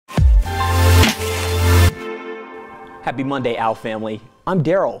Happy Monday, OWL family. I'm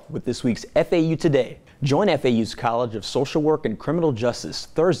Daryl with this week's FAU Today. Join FAU's College of Social Work and Criminal Justice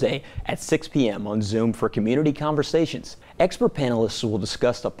Thursday at 6 p.m. on Zoom for community conversations. Expert panelists will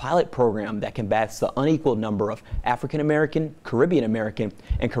discuss the pilot program that combats the unequal number of African American, Caribbean American,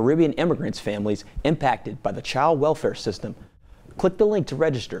 and Caribbean immigrants families impacted by the child welfare system. Click the link to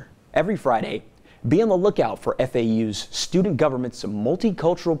register. Every Friday, be on the lookout for FAU's Student Government's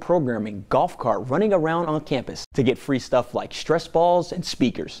multicultural programming golf cart running around on campus to get free stuff like stress balls and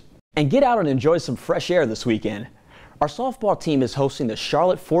speakers. And get out and enjoy some fresh air this weekend. Our softball team is hosting the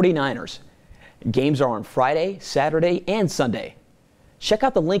Charlotte 49ers. Games are on Friday, Saturday, and Sunday. Check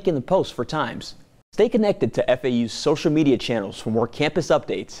out the link in the post for times. Stay connected to FAU's social media channels for more campus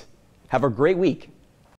updates. Have a great week.